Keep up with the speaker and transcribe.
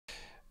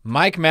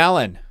Mike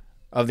Mallon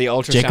of the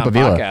Jacob Ultrasound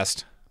Avila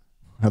podcast.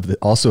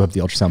 also of the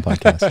Ultrasound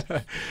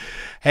podcast.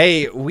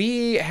 Hey,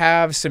 we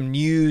have some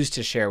news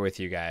to share with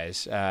you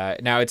guys.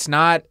 Now, it's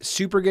not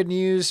super good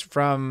news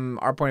from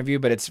our point of view,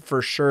 but it's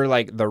for sure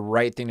like the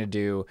right thing to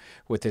do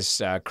with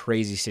this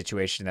crazy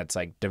situation that's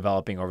like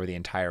developing over the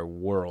entire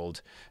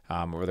world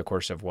over the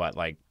course of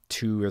like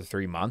 2 or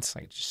 3 months.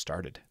 Like it just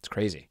started. It's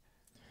crazy.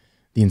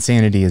 The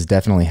insanity is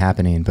definitely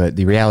happening, but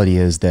the reality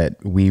is that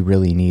we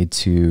really need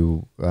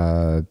to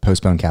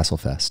postpone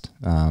Castlefest,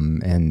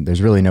 and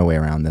there's really no way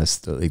around this.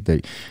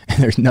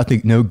 There's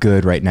nothing, no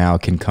good right now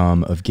can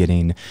come of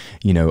getting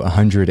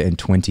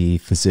 120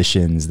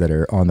 physicians that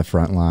are on the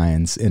front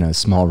lines in a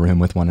small room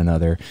with one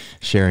another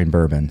sharing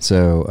bourbon.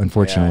 So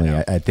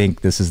unfortunately, I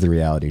think this is the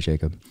reality,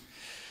 Jacob.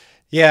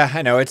 Yeah,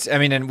 I know.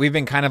 And we've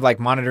been kind of like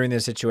monitoring the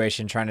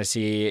situation, trying to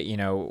see,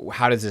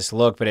 how does this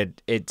look?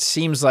 But it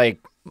seems like,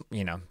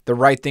 the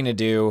right thing to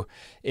do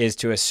is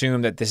to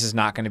assume that this is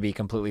not going to be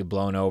completely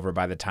blown over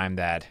by the time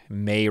that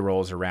May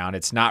rolls around.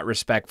 It's not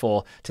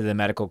respectful to the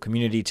medical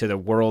community, to the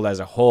world as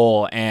a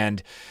whole,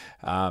 and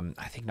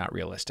I think not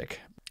realistic.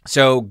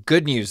 So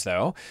good news,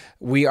 though.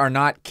 We are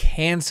not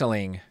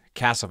canceling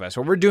Castlefest.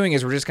 What we're doing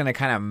is we're just going to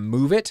kind of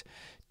move it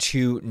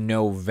to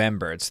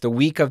November. It's the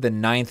week of the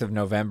 9th of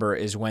November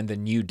is when the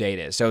new date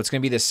is. So it's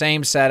going to be the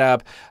same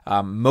setup,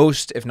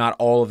 most, if not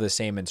all of the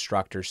same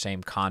instructors,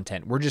 same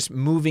content. We're just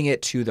moving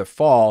it to the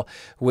fall,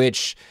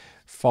 which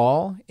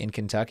fall in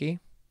Kentucky,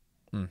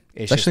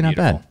 it's actually not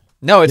bad.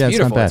 No, it's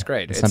beautiful. It's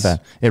great. It's not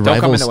bad. Don't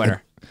come in the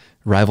winter.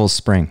 Rivals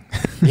spring.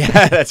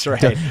 Yeah, that's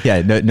right.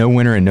 Yeah, no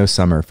winter and no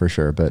summer for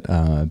sure, but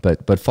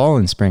fall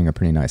and spring are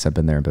pretty nice. I've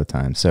been there both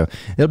times, so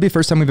it'll be the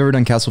first time we've ever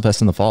done Castlefest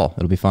in the fall.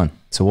 It'll be fun.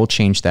 So we'll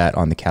change that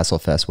on the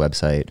Castlefest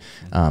website.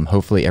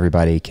 Hopefully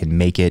everybody can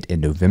make it in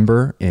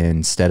November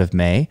instead of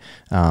May.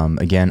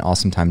 Again,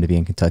 awesome time to be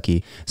in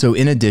Kentucky. So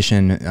in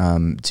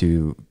addition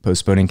to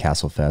postponing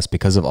Castlefest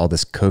because of all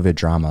this COVID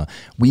drama,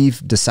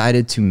 we've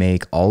decided to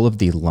make all of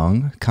the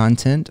lung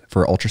content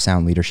for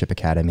Ultrasound Leadership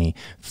Academy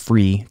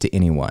free to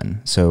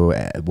anyone. So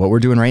what we're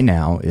doing right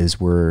now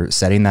is we're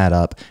setting that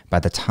up. By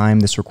the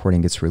time this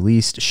recording gets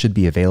released, it should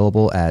be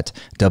available at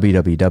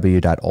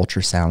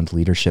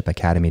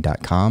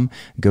www.ultrasoundleadershipacademy.com.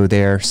 Go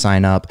there,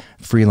 sign up,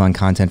 free lung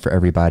content for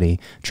everybody,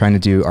 trying to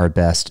do our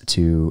best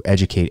to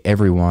educate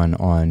everyone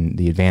on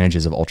the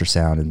advantages of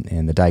ultrasound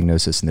and the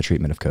diagnosis and the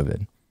treatment of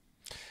COVID.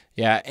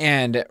 Yeah,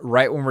 and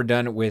right when we're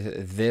done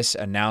with this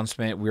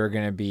announcement, we're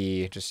going to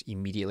be just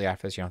immediately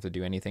after this, you don't have to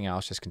do anything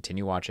else, just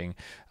continue watching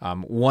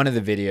one of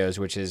the videos,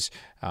 which is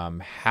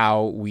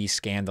how we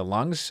scan the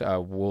lungs.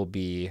 Will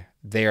be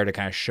there to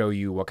kind of show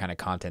you what kind of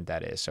content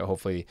that is. So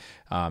hopefully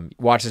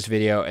watch this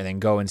video and then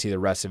go and see the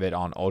rest of it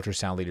on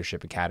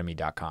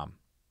ultrasoundleadershipacademy.com.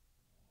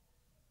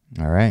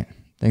 All right.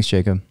 Thanks,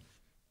 Jacob.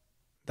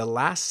 The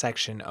last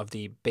section of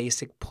the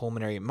basic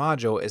pulmonary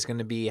module is going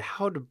to be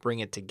how to bring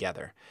it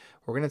together.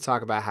 We're going to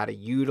talk about how to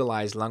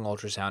utilize lung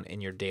ultrasound in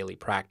your daily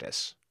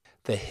practice.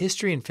 The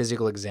history and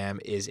physical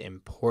exam is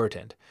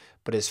important,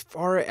 but as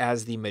far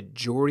as the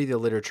majority of the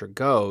literature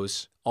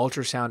goes,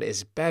 ultrasound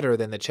is better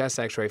than the chest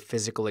x-ray,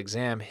 physical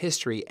exam,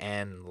 history,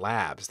 and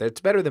labs.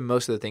 It's better than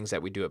most of the things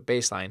that we do at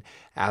baseline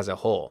as a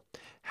whole.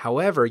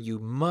 However, you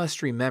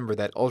must remember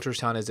that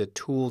ultrasound is a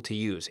tool to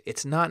use.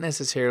 It's not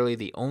necessarily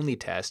the only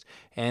test,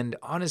 and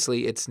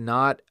honestly, it's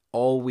not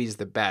always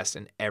the best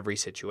in every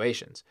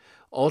situation.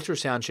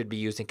 Ultrasound should be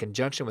used in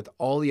conjunction with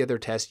all the other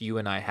tests you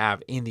and I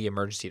have in the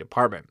emergency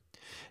department.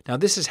 Now,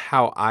 this is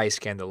how I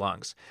scan the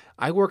lungs.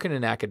 I work in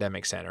an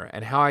academic center,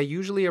 and how I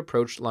usually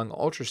approach lung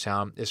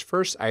ultrasound is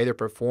first I either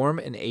perform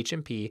an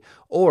H&P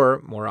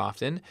or, more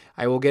often,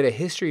 I will get a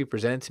history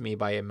presented to me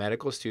by a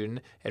medical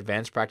student,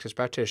 advanced practice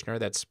practitioner,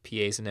 that's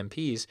PAs and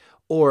MPs,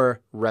 or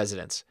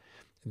residents.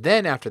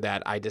 Then after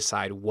that, I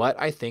decide what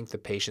I think the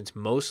patient's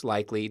most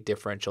likely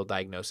differential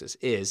diagnosis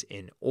is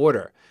in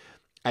order.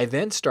 I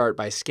then start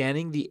by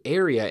scanning the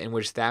area in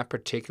which that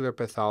particular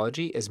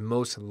pathology is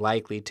most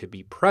likely to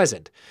be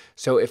present.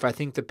 So if I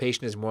think the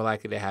patient is more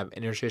likely to have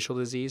interstitial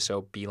disease,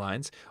 so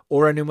B-lines,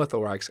 or a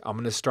pneumothorax, I'm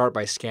going to start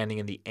by scanning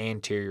in the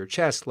anterior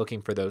chest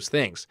looking for those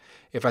things.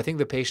 If I think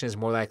the patient is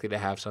more likely to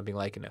have something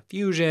like an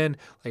effusion,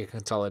 like a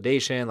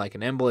consolidation, like an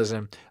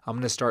embolism, I'm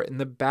going to start in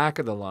the back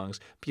of the lungs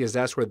because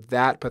that's where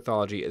that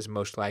pathology is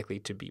most likely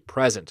to be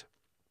present.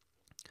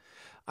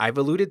 I've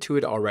alluded to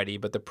it already,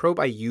 but the probe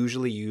I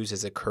usually use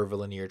is a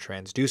curvilinear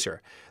transducer.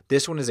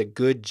 This one is a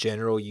good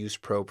general use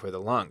probe for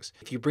the lungs.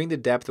 If you bring the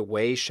depth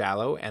way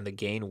shallow and the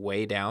gain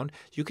way down,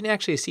 you can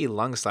actually see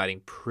lung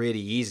sliding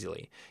pretty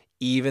easily,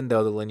 even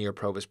though the linear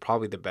probe is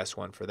probably the best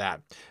one for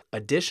that.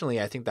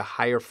 Additionally, I think the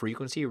higher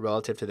frequency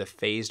relative to the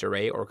phased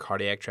array or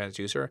cardiac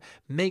transducer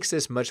makes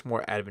this much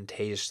more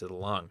advantageous to the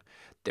lung.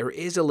 There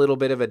is a little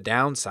bit of a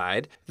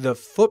downside. The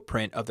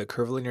footprint of the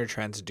curvilinear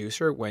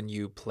transducer when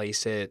you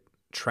place it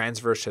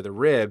transverse to the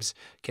ribs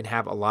can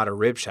have a lot of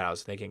rib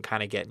shadows. They can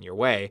kind of get in your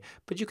way,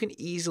 but you can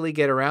easily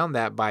get around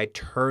that by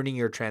turning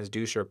your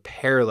transducer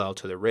parallel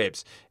to the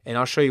ribs. And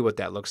I'll show you what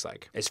that looks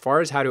like. As far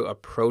as how to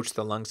approach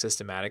the lung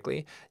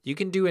systematically, you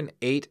can do an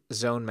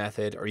 8-zone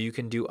method, or you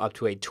can do up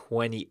to a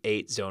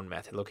 28-zone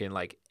method, looking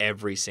like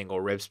every single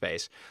rib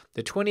space.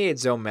 The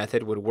 28-zone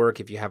method would work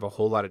if you have a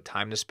whole lot of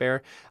time to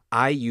spare.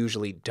 I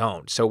usually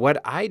don't. So what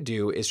I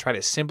do is try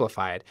to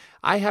simplify it.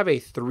 I have a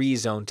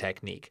 3-zone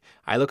technique.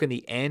 I look in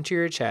the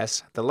anterior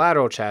chest, the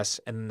lateral chest,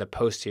 and then the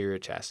posterior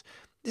chest.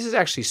 This is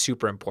actually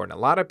super important.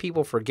 A lot of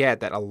people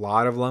forget that a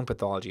lot of lung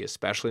pathology,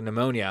 especially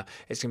pneumonia,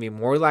 is going to be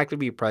more likely to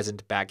be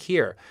present back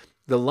here.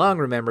 The lung,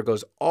 remember,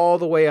 goes all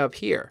the way up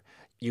here.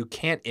 You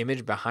can't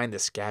image behind the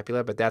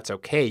scapula, but that's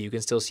okay. You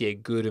can still see a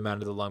good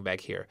amount of the lung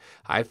back here.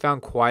 I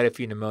found quite a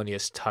few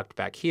pneumonias tucked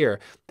back here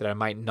that I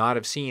might not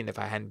have seen if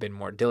I hadn't been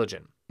more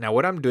diligent. Now,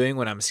 what I'm doing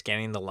when I'm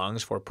scanning the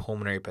lungs for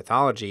pulmonary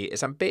pathology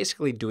is I'm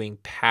basically doing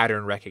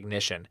pattern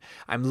recognition.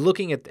 I'm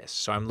looking at this.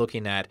 So I'm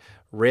looking at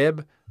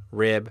rib,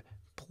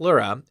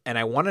 pleura, and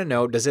I want to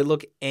know, does it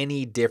look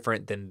any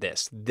different than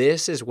this?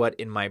 This is what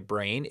in my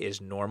brain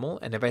is normal.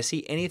 And if I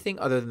see anything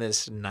other than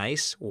this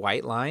nice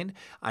white line,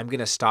 I'm going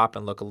to stop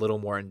and look a little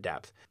more in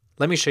depth.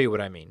 Let me show you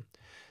what I mean.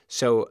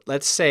 So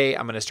let's say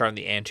I'm going to start in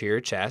the anterior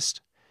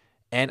chest,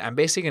 and I'm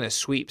basically going to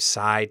sweep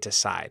side to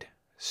side.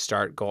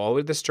 Go all the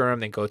way to the sternum,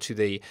 then go to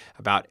the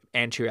about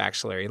anterior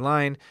axillary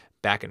line,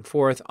 back and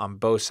forth on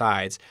both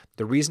sides.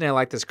 The reason I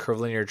like this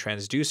curvilinear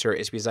transducer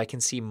is because I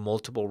can see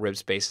multiple rib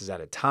spaces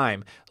at a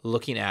time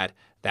looking at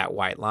that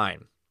white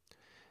line.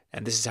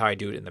 And this is how I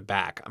do it in the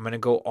back. I'm going to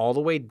go all the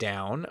way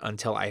down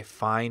until I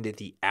find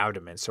the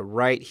abdomen. So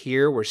right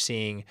here, we're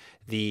seeing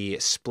the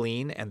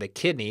spleen and the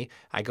kidney.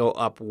 I go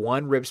up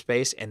one rib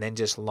space and then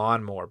just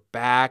lawnmower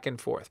back and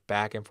forth,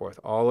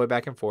 all the way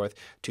back and forth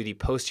to the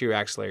posterior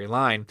axillary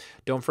line.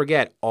 Don't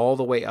forget, all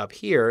the way up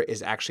here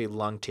is actually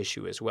lung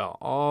tissue as well.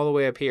 All the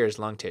way up here is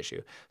lung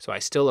tissue. So I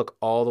still look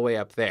all the way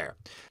up there.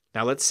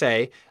 Now, let's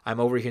say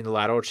I'm over here in the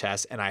lateral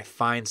chest and I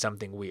find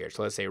something weird.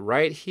 So let's say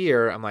right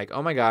here, I'm like,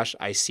 oh my gosh,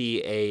 I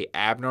see a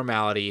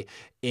abnormality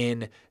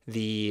in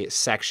the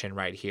section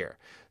right here.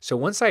 So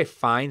once I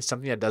find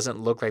something that doesn't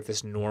look like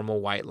this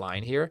normal white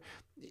line here,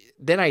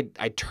 then I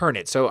turn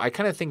it. So I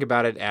kind of think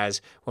about it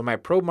as when my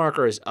probe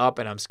marker is up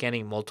and I'm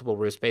scanning multiple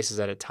rib spaces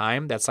at a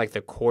time, that's like the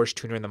coarse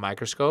tuner in the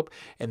microscope.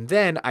 And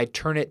then I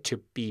turn it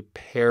to be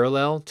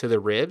parallel to the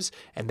ribs,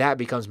 and that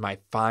becomes my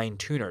fine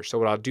tuner. So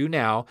what I'll do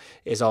now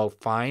is I'll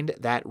find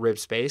that rib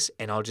space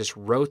and I'll just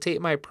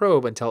rotate my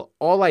probe until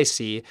all I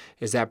see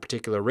is that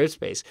particular rib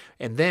space.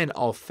 And then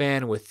I'll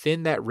fan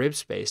within that rib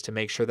space to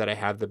make sure that I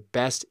have the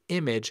best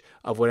image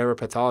of whatever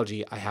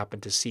pathology I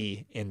happen to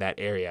see in that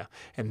area.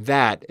 And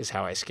that is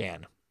how I scan.